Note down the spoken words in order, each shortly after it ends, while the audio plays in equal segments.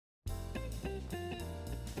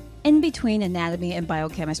In between anatomy and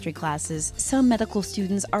biochemistry classes, some medical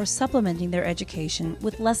students are supplementing their education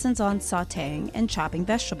with lessons on sautéing and chopping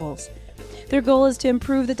vegetables. Their goal is to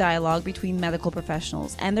improve the dialogue between medical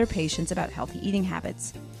professionals and their patients about healthy eating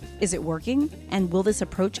habits. Is it working? And will this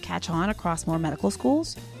approach catch on across more medical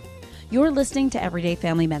schools? You're listening to Everyday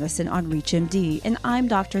Family Medicine on ReachMD, and I'm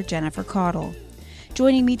Dr. Jennifer Caudle.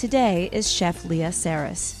 Joining me today is Chef Leah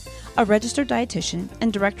Saris, a registered dietitian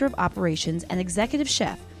and director of operations and executive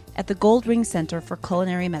chef at the Goldring Center for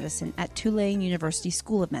Culinary Medicine at Tulane University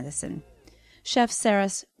School of Medicine. Chef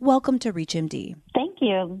Saris, welcome to ReachMD. Thank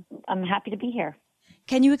you. I'm happy to be here.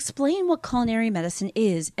 Can you explain what culinary medicine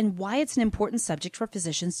is and why it's an important subject for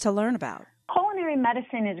physicians to learn about? Culinary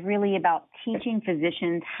medicine is really about teaching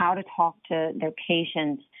physicians how to talk to their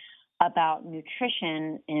patients about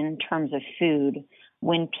nutrition in terms of food.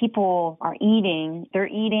 When people are eating, they're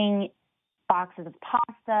eating boxes of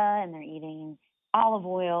pasta and they're eating olive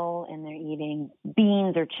oil and they're eating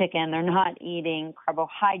beans or chicken. They're not eating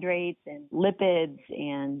carbohydrates and lipids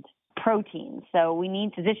and protein. So we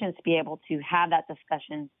need physicians to be able to have that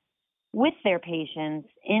discussion with their patients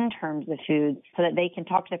in terms of foods so that they can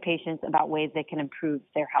talk to their patients about ways they can improve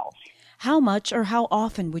their health. How much or how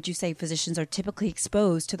often would you say physicians are typically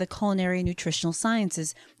exposed to the culinary and nutritional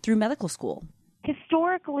sciences through medical school?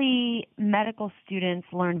 Historically, medical students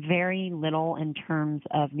learn very little in terms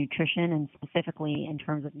of nutrition and specifically in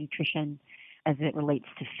terms of nutrition as it relates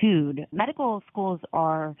to food. Medical schools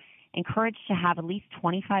are encouraged to have at least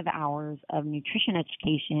 25 hours of nutrition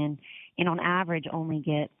education and on average only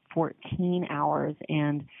get 14 hours.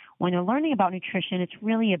 And when they're learning about nutrition, it's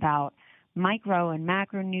really about micro and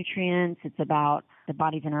macronutrients. It's about the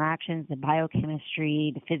body's interactions, the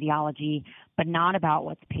biochemistry, the physiology, but not about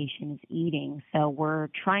what the patient is eating. So we're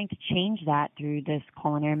trying to change that through this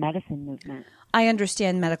culinary medicine movement. I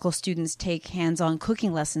understand medical students take hands-on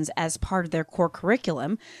cooking lessons as part of their core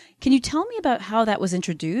curriculum. Can you tell me about how that was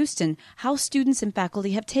introduced and how students and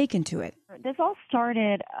faculty have taken to it? This all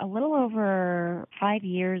started a little over 5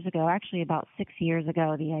 years ago, actually about 6 years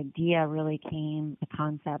ago. The idea really came, the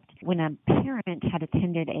concept, when a parent had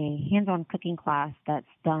attended a hands-on cooking class that's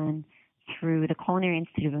done through the Culinary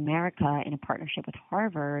Institute of America in a partnership with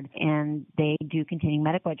Harvard, and they do continuing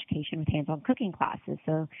medical education with hands-on cooking classes.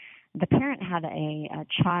 So the parent had a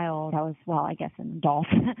child that was, an adult,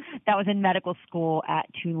 that was in medical school at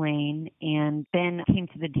Tulane, and then came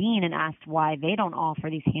to the dean and asked why they don't offer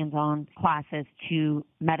these hands-on classes to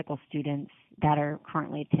medical students that are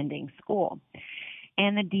currently attending school.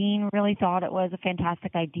 And the dean really thought it was a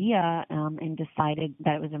fantastic idea and decided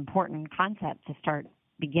that it was an important concept to start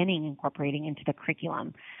beginning incorporating into the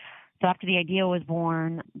curriculum. So after the idea was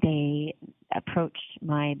born, they approached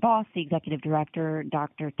my boss, the executive director,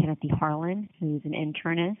 Dr. Timothy Harlan, who's an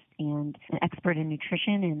internist and an expert in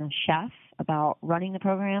nutrition and a chef, about running the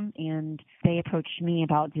program. And they approached me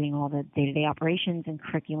about doing all the day-to-day operations and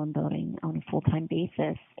curriculum building on a full-time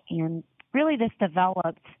basis. And really this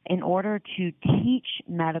developed in order to teach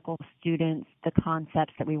medical students the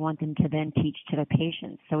concepts that we want them to then teach to their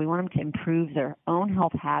patients. So we want them to improve their own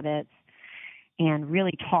health habits and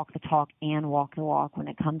really talk the talk and walk the walk when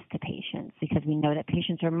it comes to patients, because we know that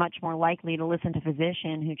patients are much more likely to listen to a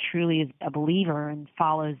physician who truly is a believer and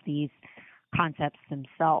follows these concepts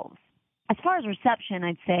themselves. As far as reception,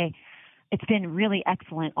 I'd say it's been really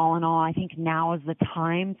excellent all in all. I think now is the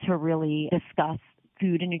time to really discuss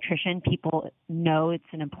food and nutrition. People know it's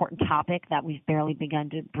an important topic that we've barely begun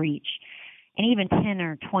to breach. And even 10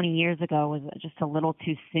 or 20 years ago was just a little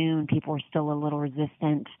too soon. People were still a little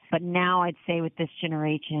resistant. But now I'd say with this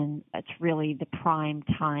generation, it's really the prime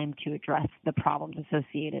time to address the problems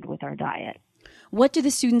associated with our diet. What do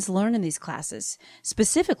the students learn in these classes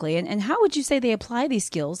specifically, and how would you say they apply these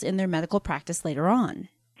skills in their medical practice later on?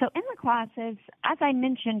 So in the classes, as I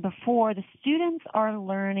mentioned before, the students are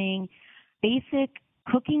learning basic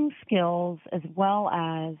cooking skills as well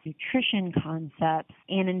as nutrition concepts.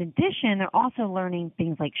 And in addition, they're also learning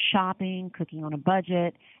things like shopping, cooking on a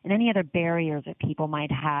budget, and any other barriers that people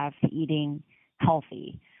might have to eating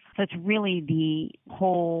healthy. So it's really the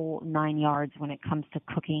whole 9 yards when it comes to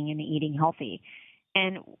cooking and eating healthy.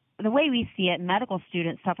 And the way we see it, medical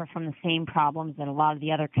students suffer from the same problems that a lot of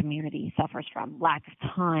the other community suffers from: lack of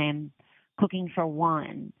time, cooking for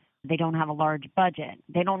one. They don't have a large budget.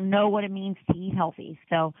 They don't know what it means to eat healthy.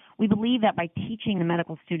 So we believe that by teaching the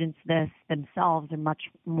medical students this themselves, they're much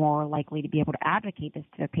more likely to be able to advocate this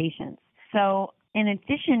to their patients. So in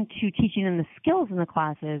addition to teaching them the skills in the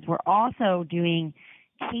classes, we're also doing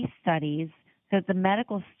case studies so that the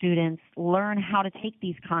medical students learn how to take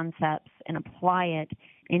these concepts and apply it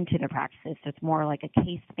into their practices. So it's more like a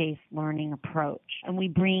case-based learning approach. And we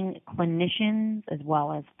bring clinicians as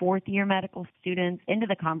well as fourth-year medical students into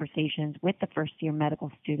the conversations with the first-year medical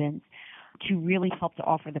students to really help to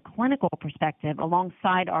offer the clinical perspective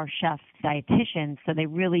alongside our chef dietitians, so they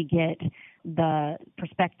really get the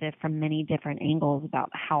perspective from many different angles about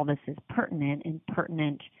how this is pertinent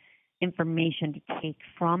information to take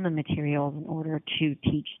from the materials in order to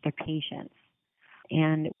teach their patients.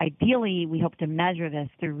 And ideally, we hope to measure this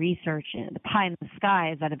through research. The pie in the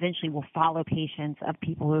sky is that eventually we'll follow patients of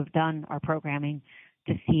people who have done our programming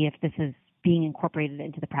to see if this is being incorporated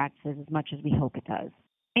into the practices as much as we hope it does,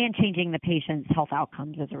 and changing the patient's health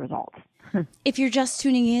outcomes as a result. If you're just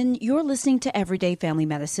tuning in, you're listening to Everyday Family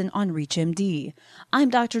Medicine on ReachMD. I'm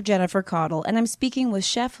Dr. Jennifer Cottle, and I'm speaking with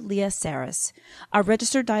Chef Leah Saris, a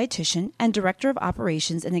registered dietitian and Director of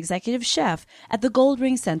Operations and Executive Chef at the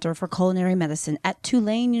Goldring Center for Culinary Medicine at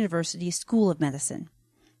Tulane University School of Medicine.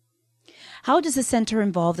 How does the center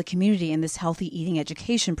involve the community in this healthy eating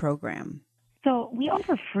education program? So we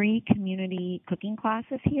offer free community cooking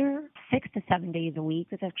classes here, 6 to 7 days a week.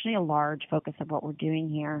 It's actually a large focus of what we're doing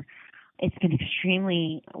here. It's been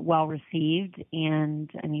extremely well received,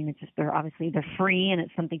 and I mean, they're free, and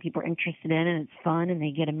it's something people are interested in, and it's fun, and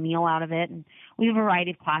they get a meal out of it. And we have a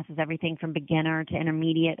variety of classes, everything from beginner to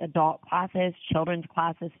intermediate, adult classes, children's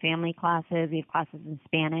classes, family classes. We have classes in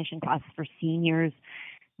Spanish and classes for seniors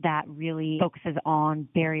that really focuses on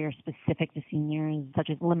barriers specific to seniors,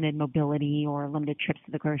 such as limited mobility or limited trips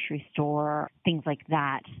to the grocery store, things like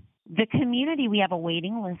that. The community, we have a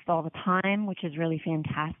waiting list all the time, which is really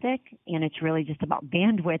fantastic, and it's really just about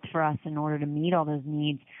bandwidth for us in order to meet all those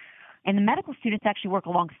needs. And the medical students actually work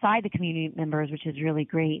alongside the community members, which is really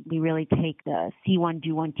great. We really take the see one,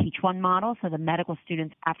 do one, teach one model. So the medical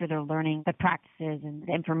students, after they're learning the practices and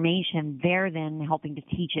the information, they're then helping to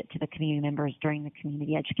teach it to the community members during the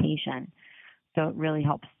community education. So it really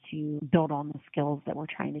helps to build on the skills that we're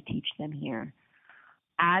trying to teach them here.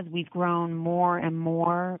 As we've grown more and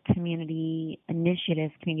more community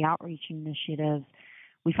initiatives, community outreach initiatives,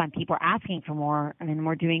 we find people are asking for more, and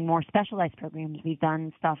we're doing more specialized programs. We've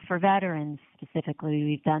done stuff for veterans specifically.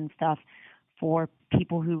 We've done stuff for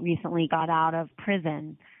people who recently got out of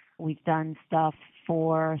prison. We've done stuff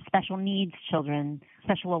for special needs children,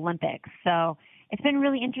 Special Olympics. So it's been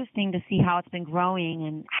really interesting to see how it's been growing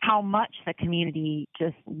and how much the community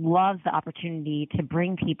just loves the opportunity to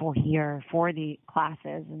bring people here for the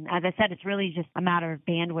classes. And as I said, it's really just a matter of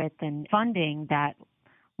bandwidth and funding that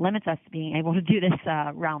limits us to being able to do this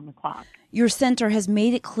round the clock. Your center has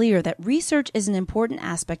made it clear that research is an important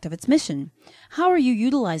aspect of its mission. How are you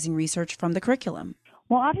utilizing research from the curriculum?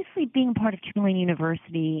 Well, obviously, being part of Tulane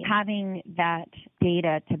University, having that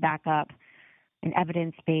data to back up and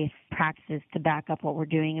evidence-based practices to back up what we're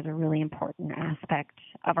doing is a really important aspect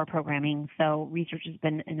of our programming. So research has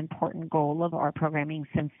been an important goal of our programming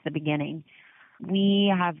since the beginning.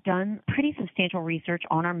 We have done pretty substantial research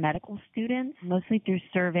on our medical students, mostly through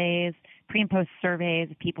surveys, pre and post surveys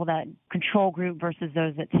of people that control group versus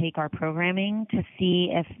those that take our programming to see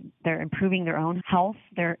if they're improving their own health,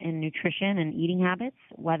 their in nutrition and eating habits,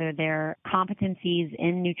 whether their competencies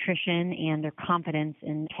in nutrition and their confidence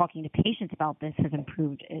in talking to patients about this has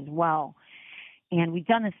improved as well. And we've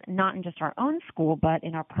done this not in just our own school, but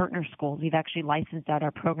in our partner schools. We've actually licensed out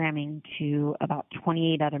our programming to about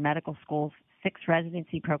 28 other medical schools, 6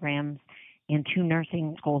 residency programs, and 2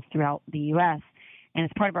 nursing schools throughout the U.S. And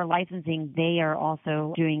as part of our licensing, they are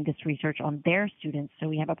also doing this research on their students. So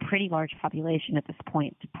we have a pretty large population at this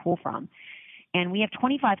point to pull from. And we have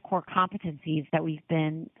 25 core competencies that we've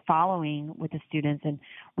been following with the students, and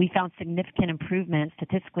we found significant improvement,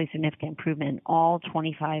 statistically significant improvement in all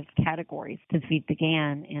 25 categories since we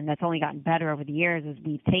began, and that's only gotten better over the years as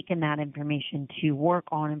we've taken that information to work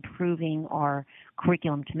on improving our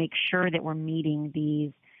curriculum to make sure that we're meeting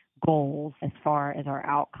these goals as far as our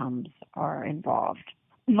outcomes are involved.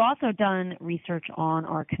 We've also done research on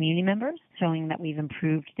our community members, showing that we've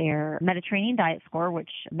improved their Mediterranean diet score,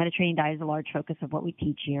 which Mediterranean diet is a large focus of what we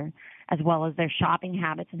teach here, as well as their shopping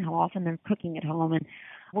habits and how often they're cooking at home. And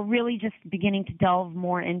we're really just beginning to delve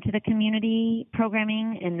more into the community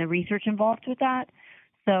programming and the research involved with that.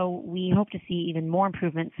 So we hope to see even more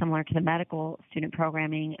improvement similar to the medical student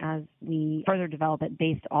programming as we further develop it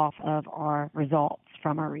based off of our results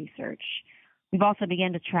from our research. We've also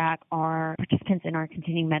begun to track our participants in our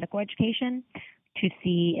continuing medical education to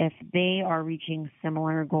see if they are reaching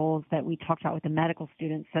similar goals that we talked about with the medical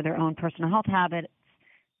students, so their own personal health habits,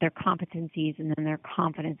 their competencies, and then their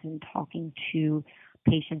confidence in talking to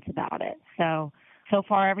patients about it. So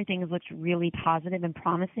far everything has looked really positive and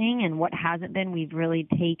promising, and what hasn't been, we've really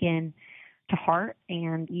taken to heart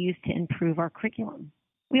and use to improve our curriculum.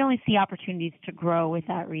 We only see opportunities to grow with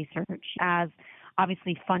that research as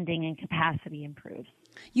obviously funding and capacity improves.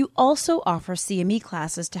 You also offer CME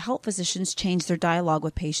classes to help physicians change their dialogue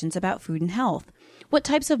with patients about food and health. What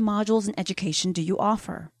types of modules and education do you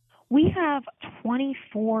offer? We have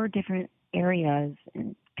 24 different areas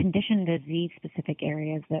and condition disease-specific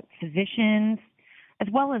areas that physicians, as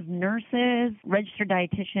well as nurses, registered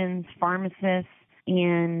dietitians, pharmacists,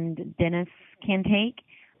 and dentists can take.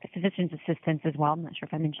 Physician's assistants as well. I'm not sure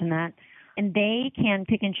if I mentioned that. And they can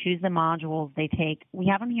pick and choose the modules they take. We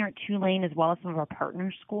have them here at Tulane as well as some of our partner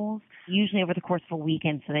schools, usually over the course of a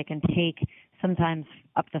weekend, so they can take sometimes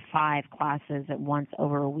up to 5 classes at once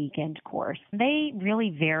over a weekend course. They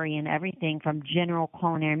really vary in everything from general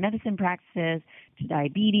culinary medicine practices to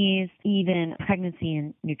diabetes, even pregnancy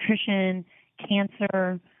and nutrition,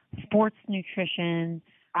 cancer, sports nutrition,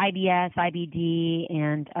 IBS, IBD,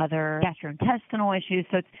 and other gastrointestinal issues.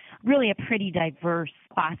 So it's really a pretty diverse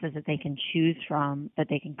classes that they can choose from, that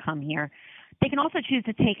they can come here. They can also choose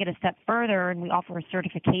to take it a step further, and we offer a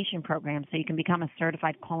certification program, so you can become a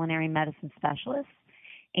certified culinary medicine specialist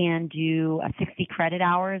and do 60 credit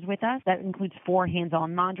hours with us. That includes 4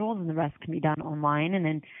 hands-on modules, and the rest can be done online. And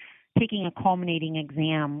then taking a culminating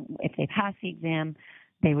exam. If they pass the exam,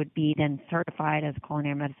 they would be then certified as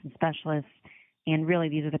culinary medicine specialists. And really,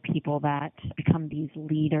 these are the people that become these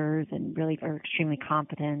leaders and really are extremely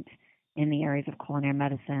competent in the areas of culinary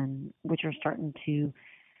medicine, which are starting to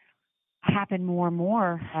happen more and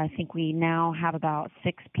more. I think we now have about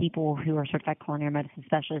 6 people who are certified culinary medicine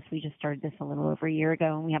specialists. We just started this a little over a year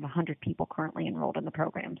ago, and we have 100 people currently enrolled in the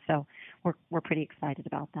program. So we're pretty excited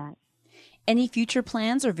about that. Any future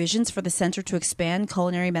plans or visions for the center to expand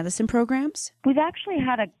culinary medicine programs? We've actually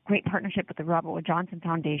had a great partnership with the Robert Wood Johnson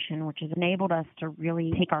Foundation, which has enabled us to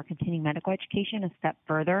really take our continuing medical education a step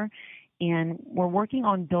further. And we're working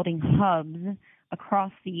on building hubs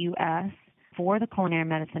across the U.S. for the culinary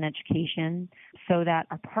medicine education so that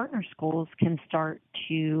our partner schools can start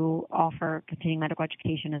to offer continuing medical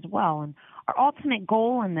education as well. And our ultimate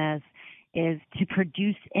goal in this is to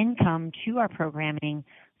produce income to our programming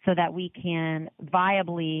so that we can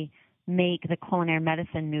viably make the culinary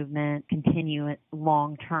medicine movement continue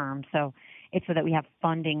long term. So it's so that we have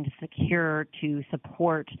funding to secure to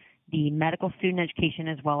support the medical student education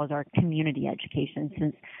as well as our community education.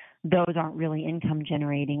 Since those aren't really income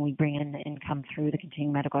generating, we bring in the income through the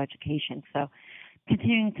continuing medical education. So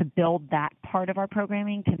continuing to build that part of our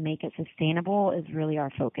programming to make it sustainable is really our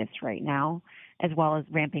focus right now, as well as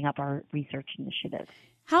ramping up our research initiatives.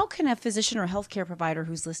 How can a physician or healthcare provider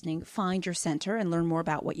who's listening find your center and learn more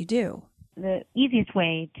about what you do? The easiest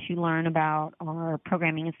way to learn about our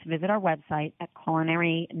programming is to visit our website at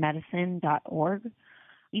culinarymedicine.org.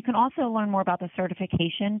 You can also learn more about the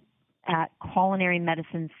certification at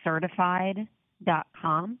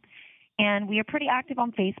culinarymedicinecertified.com. And we are pretty active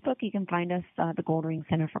on Facebook. You can find us, the Goldring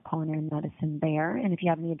Center for Culinary Medicine there. And if you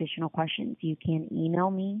have any additional questions, you can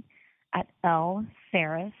email me at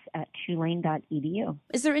lsaris@tulane.edu.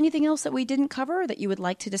 Is there anything else that we didn't cover that you would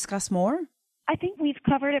like to discuss more? I think we've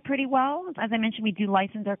covered it pretty well. As I mentioned, we do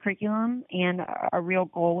license our curriculum, and our real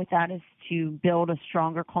goal with that is to build a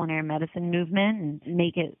stronger culinary medicine movement and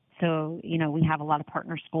make it so, we have a lot of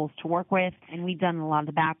partner schools to work with, and we've done a lot of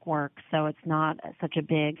the back work, so it's not such a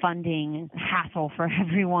big funding hassle for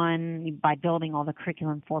everyone by building all the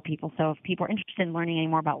curriculum for people. So if people are interested in learning any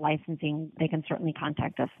more about licensing, they can certainly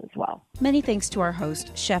contact us as well. Many thanks to our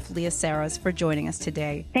host, Chef Leah Saras, for joining us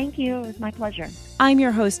today. Thank you. It was my pleasure. I'm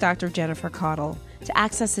your host, Dr. Jennifer Caudill. To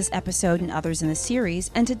access this episode and others in the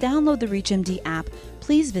series, and to download the ReachMD app,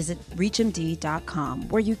 please visit reachmd.com,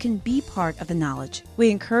 where you can be part of the knowledge.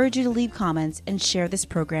 We encourage you to leave comments and share this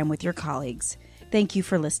program with your colleagues. Thank you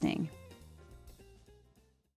for listening.